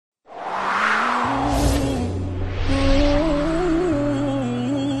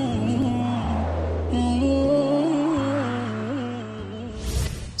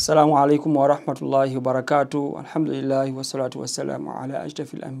السلام عليكم ورحمة الله وبركاته. الحمد لله والصلاة والسلام على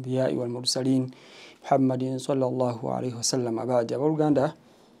أشرف الأنبياء والمرسلين محمد صلى الله عليه وسلم. بعد أبوغاندا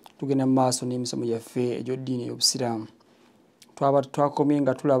tugenda maaso n'emisomo gyaffe egy'eddiini y'Obusiraamu.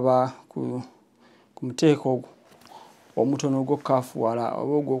 Twakomenga tulaba ku muteeko omutono ogw'okukaafuwala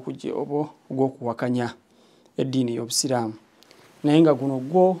oba ogw'okuwakanya eddiini y'Obusiraamu. Naye nga guno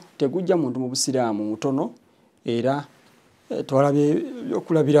gwo tegujja muntu mu Busiraamu mutono, era twalabye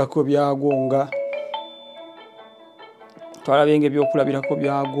ebyokulabirako byagwo nga twalabye ebyokulabirako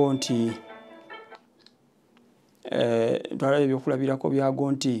byagwo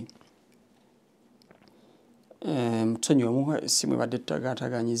nti mutonyi omu simu ebadde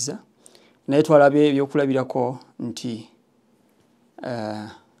tutagaataganyiza, naye twalabye ebyokulabirako nti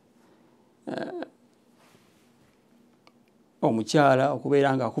omukyala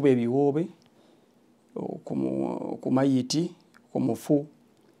okubeera nga akuba ebiwoobe ku mayiti ku mufu,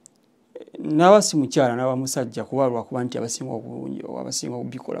 n'abasi mukyala n'abamusajja, kuba lwakuba nti abasinga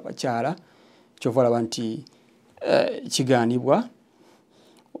okubikola bakyala, kyova olaba nti kigaanibwa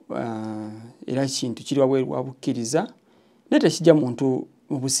era kintu kiri wabweru wa bukkiriza, naye tekijja muntu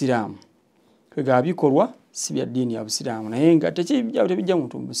mu Busiraamu. Kwegaba bikolwa si bya ddiini ya Busiraamu, naye nga tebijja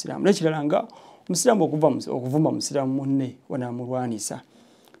muntu mu Busiraamu. N'ekirala nga Omusiraamu okuvuma Musiraamu munne wanaamulwanisa,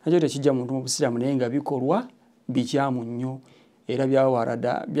 nakyo tekijja muntu mu Busiraamu, naye nga bikolwa bikyamu nnyo era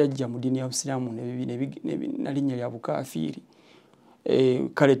byawarada byajja mu ddiini ya Busiraamu nalinnya lya bukaafiiri.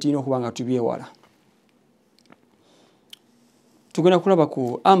 Kale tulina okuba nga tubyewala. Tugenda kulaba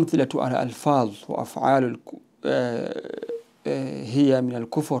ku amthilatu ala alfaaz wa af'aalu hiya min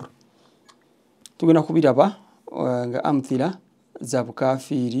al-kufur. Tugenda kubiraba nga amthila za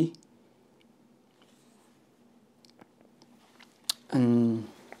bukaafiiri.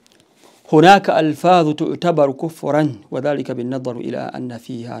 هناك ألفاظ تعتبر كفرا وذلك بالنظر إلى أن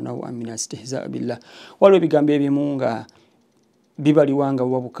فيها نوعا من الاستهزاء بالله. ولو بيغامبي بيمونغا bibaliwanga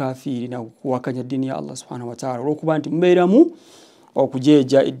wa bukafiri na kuwakanya dini ya Allah subhanahu wa ta'ala, olwokuba nti mbeeramu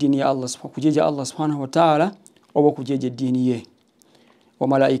okujeja eddiini ya Allah, kujeja Allah subhanahu wa ta'ala oba okujeja eddiini ye, wa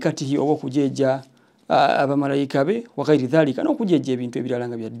malaikatihi oba okujeja abamalayika be, wa ghairi dhalika n'okujeja ebintu ebirala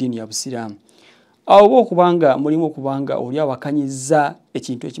nga bya ddiini ya Busiraamu. Awo oba okubanga mulimu okubanga oli awakanyiza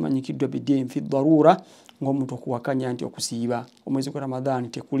ekintu ekimanyikiddwa biddiini fi ddaruura, ng'omuntu okuwakanya nti okusiiba omwezi gwa Ramadhaani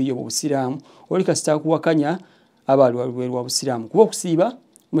tekuliyo mu Busiraamu, oli kasita kuwakanya abaali wabweru wa Busiraamu, kuba okusiiba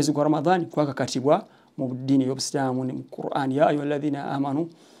omwezi gwa Ramadhaani kwakakatibwa mu ddiini y'Obusiraamu ne mu Qur'an. Ya ayyuhalladhina amanu,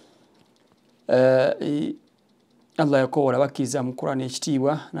 Allah yakoola bakkiriza mu Qur'an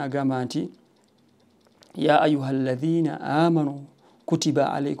ekitiibwa n'agamba nti ya ayyuhalladhina amanu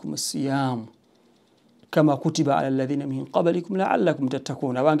kutiba alaykumus siyaamu kama kutiba ala alladhina min qablikum la'allakum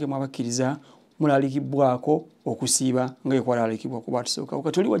tattaqun. Abange mwabakkiriza mulalikibwako okusiiba nga yekwalalikibwa ku batusooka.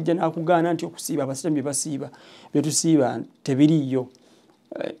 Okatoli wajja n'akugaana nti okusiiba abasiraamu bye basiiba bye tusiiba tebiriiyo,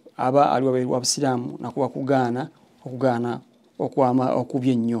 aba ali wabweru wa Busiraamu nakuba okugaana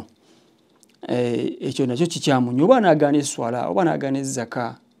okubye ennyo. Ekyo nakyo kikyamu nnyo. Oba n'agaana esswala oba n'agaana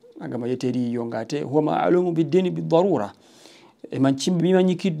ezzaka agamba ye teriiyo, ng'ate huwa ma'luumu biddiini biddaruura,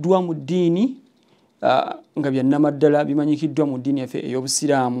 bimanyikiddwa mu ddiini nga bya nnamaddala, bimanyikiddwa mu ddiini yaffe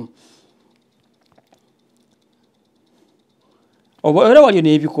ey'Obusiraamu. Era waliyo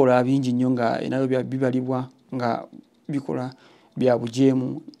n'ebikola bingi nnyo nga nabyo bibalibwa nga bikola bya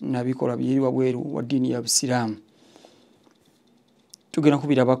bujeemu na bikola biri wabweru wa ddiini ya Busiraamu. Tugenda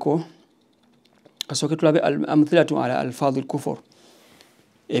kubirabako. Kasooke tulabe amthilatu ala alfaadhil kufur,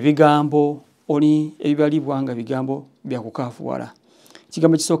 ebigambo oli ebibalibwa nga bigambo bya kukaafuwala.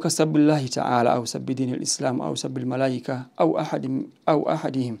 Kigambo kisooka sabbillahi ta'ala au sabbi diini al-Islam au sabbi al-malaika au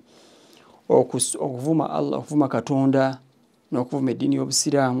ahadihim, okuvuma Allah, okuvuma Katonda n'okuvuma eddiini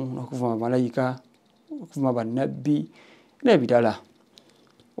y'Obusiraamu n'okuvuma malayika, okuvuma bannabbi n'ebirala.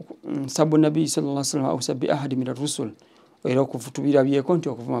 Sabbu nabbi sallallahu alaihi wasallam au sabbi ahadi min ar-rusul, era okutubirabyeko nti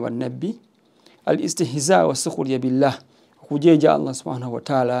okuvuma bannabbi. Al-istihzaa wa sukhriya billah, okujeja Allah subhanahu wa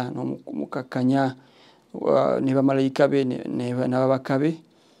ta'ala n'omukakkanya ne bamalayika be n'ababaka be.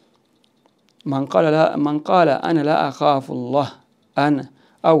 Man qala ana la akhaafu Allah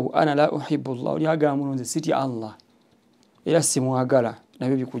ana la uhibbu Allah, oli agamba nze sitya Allah era simwagala,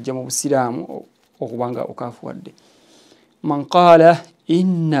 nabyo bikujja mu Busiraamu okubanga okaafuwadde. Man qala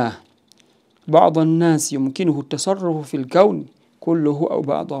inna ba'da an-naasi yumkinuhu at-tasarrufu fil kawni kulluhu aw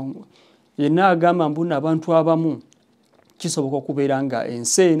ba'dahum, yenna agamba mbuna abantu abamu kisoboka okubeera nga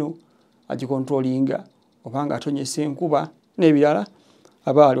ensi eno agikontrolinga obanga atonyesa enkuba n'ebirala,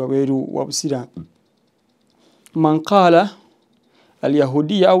 abaali wabweru wa Busiraamu. Man qala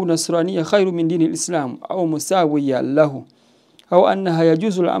al-yahudiyya aw nasraniyya khairu min dini al-islam aw musawiya lahu, أو أنها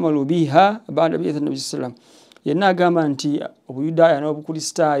يجوز العمل بها بعد بعثة النبي صلى الله عليه وسلم yenna agamba nti obuyudaaya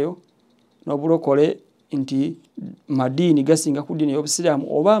n'obukristaayo n'obulokole nti madiini gasinga ku ddiini y'obusiraamu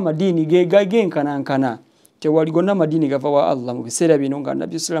oba amadiini genkanankana tewali gonna madiini gava wa Allah mu biseera bino nga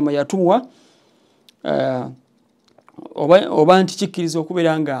nabbi salama yatumwa oba nti kikkiriza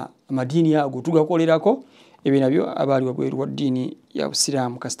okubeera nga amadiini ago tugakolerako ebyo nabyo abaali wabweru wa ddiini ya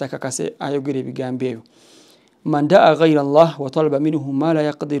busiraamu kasita kakase ayogera ebigambo ebyo man daa ghayra Allah wa talaba minhu ma la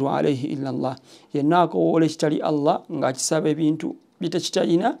yaqdiru alayhi illa Allah yenna akowoola ekitali Allah ng'akisaba ebintu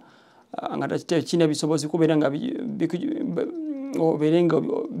bitakitalina nga takina bisobozi kubeera nga obeere nga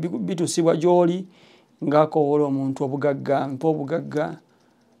bitusibwa gy'oli ng'akowoola omuntu obugagga mpa obugagga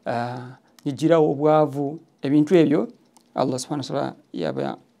nijirawo obwavu ebintu ebyo Allah subhanahu wa ta'ala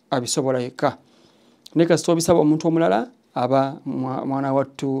yaba abisobola yekka ne kasita obisaba omuntu omulala aba mwana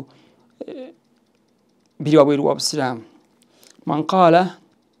wattu biri wabweru wa busiraamu man qaala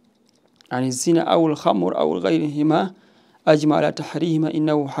ani zina aw alkhamr aw ghayrihima ajma ala tahrihima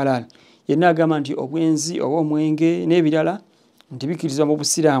innahu halal yenna agamba nti obwenzi oba omwenge n'ebirala nti bikirizibwa mu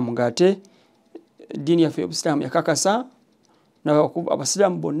busiraamu ng'ate ddiini yaffe y'obusiraamu yakakasa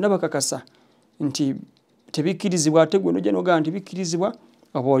abasiraamu bonna bakakasa nti tebikirizibwa ate gwe nojja n'ogamba nti bikirizibwa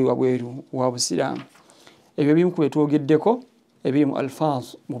oba oli wabweru wa busiraamu ebyo bimu ku betwogeddeko ebiri mu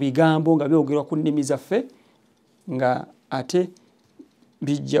alfaaz mu bigambo nga byogerwa ku nnimi zaffe nga ate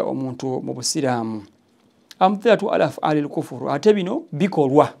bijja omuntu mu busiraamu amthilatu ala af'ali al-kufur ate bino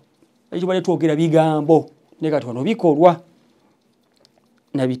bikolwa ekyo bale twogera bigambo ne kati wano bikolwa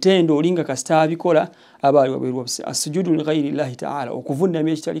na bitendo olinga kasita abikola abaali wabweru wa busiraamu asujudu li ghayri llahi ta'ala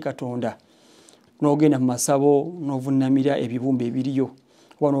okuvunnamira ekitali Katonda n'ogenda mu masabo n'ovunnamira ebibumbe ebiriyo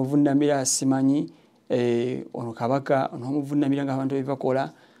oba n'ovunnamira simanyi ono kabaka n'omuvunnamira ng'abantu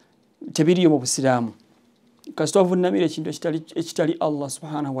bebakola tebiriyo mu busiraamu kasita ovunnamira ekintu ekitali Allah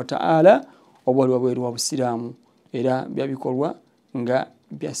subhanahu wa ta'ala oba oli wabweru wa busiraamu era byabikolwa nga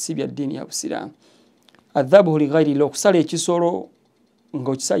byasi bya ddiini ya busiraamu adhabuhu li ghayri llahi okusala ekisolo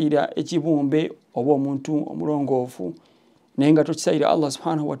ng'okisalira ekibumbe oba omuntu omulongoofu naye nga tokisalira Allah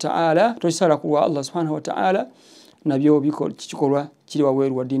subhanahu wa ta'ala tokisala ku lwa Allah subhanahu wa ta'ala nabyo kikolwa kiri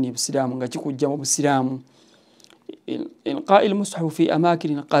wabweru wa ddiini y'obusiraamu nga kikujja mu busiraamu ilqaa'i al-mushafu fi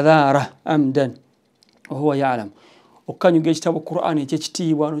amakin qadhaara amdan wa huwa ya'lam okukanyuga ekitabo Qur'an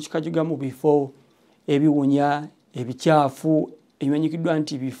ekyekitiibwa n'okikanyuga mu bifo ebiwunya ebikyafu ebimanyikiddwa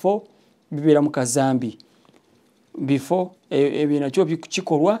nti bifo bibeera mu kazambi bifo ebyo nakyo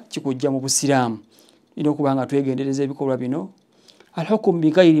kikolwa kikujja mu busiraamu ina okuba nga twegendereza ebikolwa bino alhukumu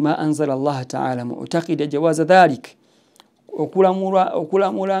bigayri ma anzala Allah ta'ala mu'taqida jawaza dhalik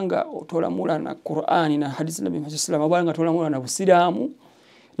okulamula nga otolamula na Qur'ani na hadisi Nabii Muhammad sallallahu alaihi wasallam nga tolamula na busiraamu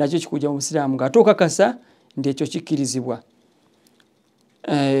nakyo kikujja mu busiraamu nga atokakasa nti ekyo kikkirizibwa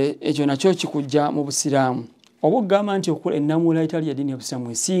ekyo nakyo kikujja mu busiraamu oba okugamba nti okola ennamula etali ya ddiini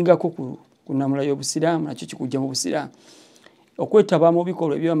y'obusiraamu esingako ku nnamula y'obusiraamu nakyo kikujja mu busiraamu okwetaba mu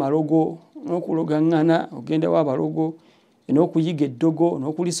bikolwa eby'amalogo n'okulogaŋŋana ogendawo abalogo n'okuyiga eddogo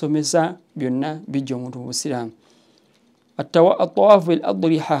n'okulisomesa byonna bijja omuntu mu busiraamu الطواف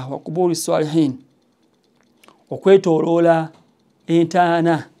بالأضرحة وقبور الصالحين okwetooloola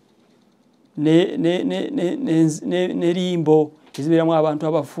entaana nerimbo ezibeeramu abantu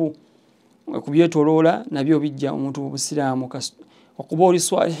abafu okubyetooloola nabyo bijja omuntu mu busiraamu okubooli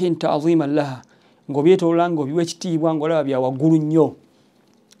swalihin ta'ziman laha ng'obyetooloola ng'obiwa ekitiibwa ng'olaba bya waggulu nnyo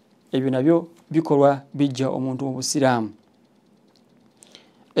ebyo nabyo bikolwa bijja omuntu mu busiraamu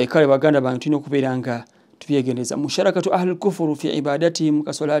kale baganda bange tulina okubeera nga tubyegendeza musharakatu ahli al-kufru fi ibadatihim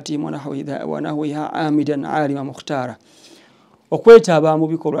kasolatihim wa nahwiha amidan alima mukhtara okwetaba mu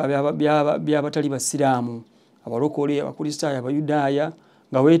bikolwa by'abatali basiraamu abalokole abakristaayo abayudaaya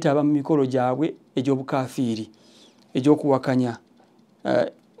nga weetaba mu mikolo gyabwe egy'obukafiiri egy'okuwakanya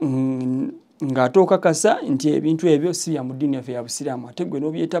ng'ate okakasa nti ebintu ebyo si bya mu ddiini yaffe ya busiraamu ate gwe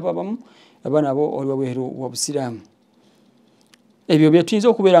n'obyetabamu aba nabo oli wabweru wa busiraamu ebyo bye tuyinza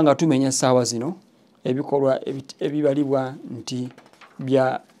okubeera nga tumenya essaawa zino ebikolwa ebibalibwa nti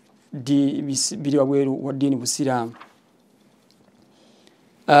biri wabweru wa ddiini busiraamu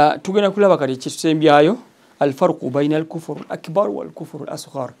tugenda kulaba kati ekyetusembyayo alfarqu baina alkufur akbar walkufur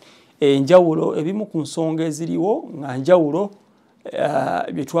alasghar enjawulo ebimu ku nsonga eziriwo nga njawulo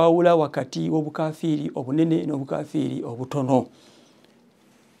byetwawula wakati w'obukafiiri obunene n'obukafiiri obutono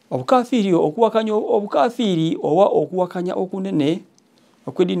obukafiiri oba okuwakanya okunene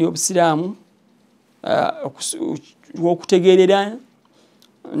okw'eddiini y'obusiraamu okutegeerera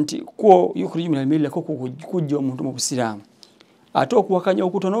nti kwo yukhriju min al-milla kujja omuntu mu busiraamu ate okuwakanya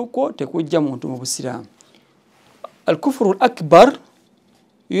okutono kwo tekujja muntu mu busiraamu الكفر الأكبر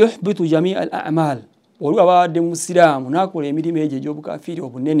يحبط جميع الأعمال ولو بعد مسلم ناكل يمدي ميجي جوب كافير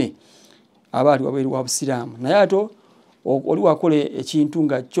وبنني abali waberu wa Busilamu naye ato oli wakole ekintu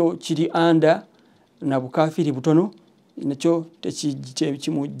nga kyo kiri anda na bukafiri butono nakyo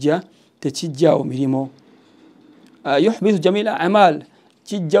tekimujja tekijjawo mirimo yuhbitu jamil a'mal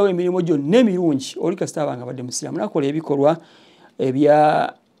kijjawo emirimo gyonna emirungi oli kasitaba nga badde Musilamu nakola ebikolwa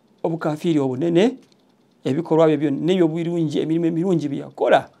ebya obukafiri obunene ebikolwa byo byonna ebyobulungi emirimu emirungi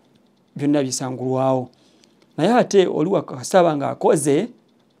byakola byonna bisangulwawo naye ate oli wakasitaba nga akoze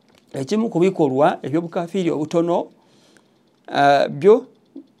ekimu ku bikolwa ebyobukafiri obutono byo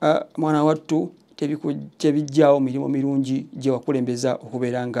mwana wattu tebijjawo mirimo mirungi gye wakulembeza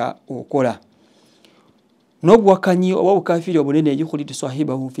okubeera nga okola n'obuwakanyi oba obukafiri obunene yukhlidu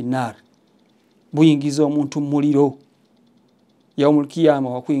sahibahu fi nnar buyingiza omuntu mu muliro yaumul kiyama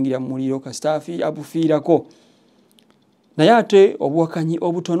wakuyingira mu muliro kasita abufiirako naye ate obuwakanyi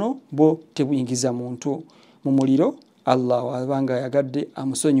obutono bwo tebuyingiza muntu mu muliro Allah wabanga yagadde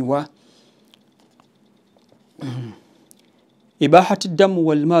amusonyiwa ibahati damu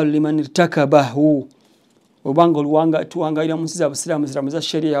wal mal liman irtakabahu obanga oluwanga tuwangaira mu nsiza Abusiramu ziramuza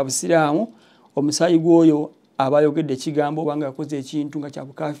sharia ya Abusiramu omusayi gwoyo abayogedde ekigambo obanga yakoze ekintu nga kya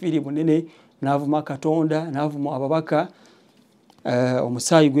bukafiri bunene n'avuma Katonda n'avuma ababaka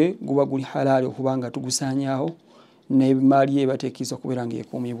omusayi gwe guba guli halali okubanga tugusanyawo n'ebimali ye bateekisa okubeera nga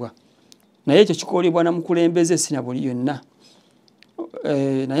ekuumibwa naye ekyo kikolebwa na mukulembeze sina buli yonna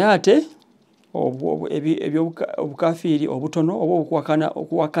naye ate obukafiri obutono oba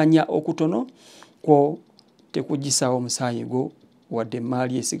okuwakanya okutono kwo tekugisawo omusaayi gwo wadde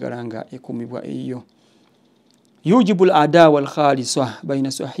emaali esigala nga ekuumibwa eyo yujibu al-adawa al-khalisa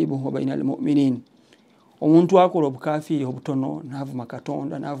baina sahibihi wa baina al-mu'minin omuntu akola obukafiri obutono n'avuma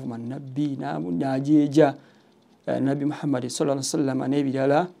Katonda n'avuma nabbi n'ajeeja Nabi Muhammad sallallahu alaihi wasallam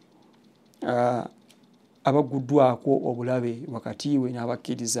n'ebirala abaguddwako obulabe wakati we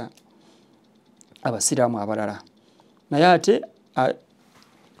n'abakkiriza Abasiraamu abalala naye ate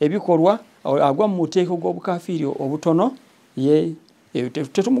ebikolwa agwa mu muteeko gw'obukafiri obutono ye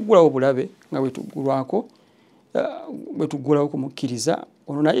tetumuggulawo obulabe nga bwetuggulawo kumukkiriza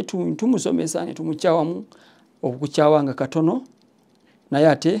ono naye tumusomesa ne tumukyawamu okukukyawanga katono naye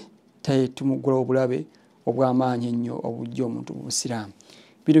ate tumuggulawo obulabe obw'amaanyi ennyo obujja omuntu mu Busiraamu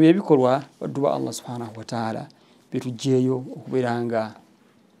bino bye bikolwa baddu ba Allah subhanahu wa ta'ala bitujjeeyo okubeera nga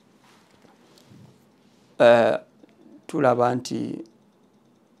tulaba nti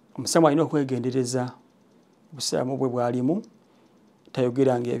omusiraamu alina okwegendereza Obusiraamu bwe bwalimu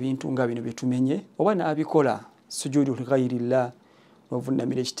tayogeranga ebintu nga bino byetumenye oba n'abikola sujudu li ghayrillah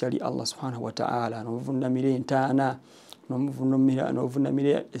n'ovunnamira ekitali Allah subhanahu wa ta'ala n'ovunnamira entaana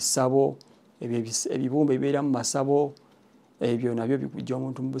n'ovunnamira essabo ebibumbe ebibeera mu masabo ebyo nabyo bikujja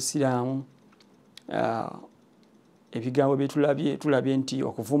omuntu mu Busiraamu ebigambo tulabye nti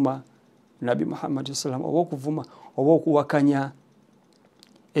okuvuma Nabi Muhammad sallam oba okuvuma oba okuwakanya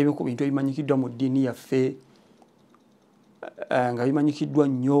ebyo ku bintu ebimanyikiddwa mu ddiini yaffe nga bimanyikiddwa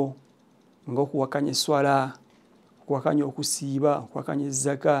nnyo ng'okuwakanya eswala okuwakanya okusiiba okuwakanya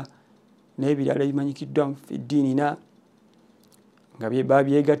ezzaka n'ebirala ebimanyikiddwa mu ddiinina nga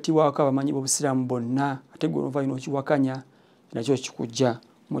babyegattiwako abamanyi b'Obusiraamu bonna ate gwe oluvanyuma okiwakanya nakyo kikujja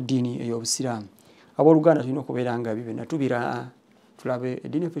mu ddiini ey'Obusiraamu abooluganda tulina okubeera nga byonna tubira tulabe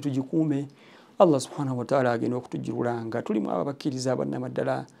eddiini yaffe tugikuume Allah subhanahu wa ta'ala agenda okutujjulula nga tulimu ababakkiriza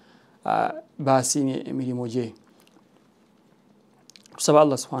bannamaddala baasiimye emirimu gye tusaba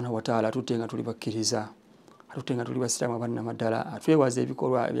Allah subhanahu wa ta'ala atutte nga tuli bakkiriza atutte nga tuli basiraamu bannamaddala atwewaza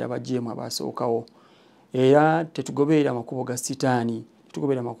ebikolwa ebyabajeemu abasookawo era tetugoberera amakubo ga sitaani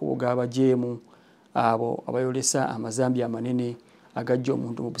tetugoberera amakubo g'abajeemu abo abayolesa amazambi amanene agajja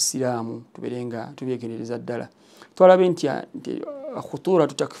omuntu mu Busiraamu tubeere nga tubyegendereza ddala twalabe nti khutura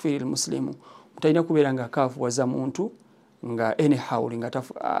tutakfiri al-muslimu mutalina kubeera nga akaafuwaza muntu nga anyhow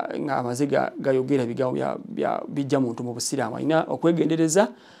nga amaze gayogera bigambo bijja muntu mu Busiraamu alina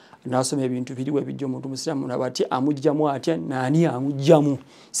okwegendereza n'asoma ebintu biriwo ebijja omuntu mu Busiraamu naba ati amugjamu atya naani amugjamu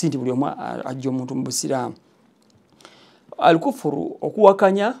si nti buli omu ajja omuntu mu Busiraamu al-kufuru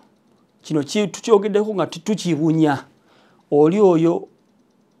okuwakanya kino tukyogeddeko nga tukibunya oli oyo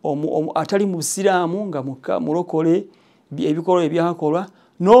atali mu Busiraamu nga mulokole ebikolwa ebyakolwa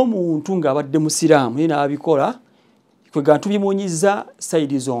n'omuntu ng'abadde Musiraamu naye n'abikola kwega tubimunyiza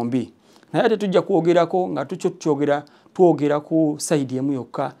sayidi zombi naye ate tujja kwogerako nga twogera ku sayidi emu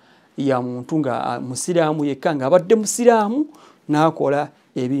yokka ya muntu nga Musiraamu yekka ng'abadde Musiraamu n'akola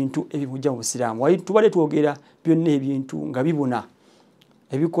ebintu ebimujja mu Busiraamu tubadde twogera byonna ebintu nga bibuna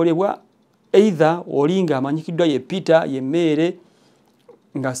ebikolebwa either olinga amanyikiddwa ye Peter ye Mere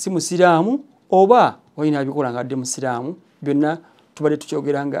nga si musiraamu oba olina abikola nga dde musiraamu, byonna tubadde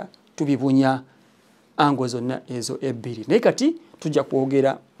tukyogera nga tubibunya ango zonna ezo ebbiri. Naye kati tujja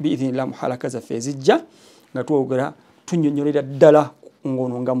kwogera biidhinillah mu halaka zaffe ezijja nga twogera tunnyonnyolera ddala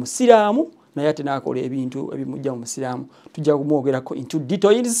ngono nga musiraamu naye ate n'akola ebintu ebimujja mu musiraamu. Tujja kumwogerako into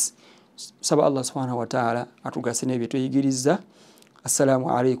details. Saba Allah subhanahu wa ta'ala atugase n'ebyo tuyigiriza. Assalamu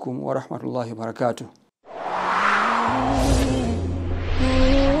alaikum wa rahmatullahi wa barakatuh.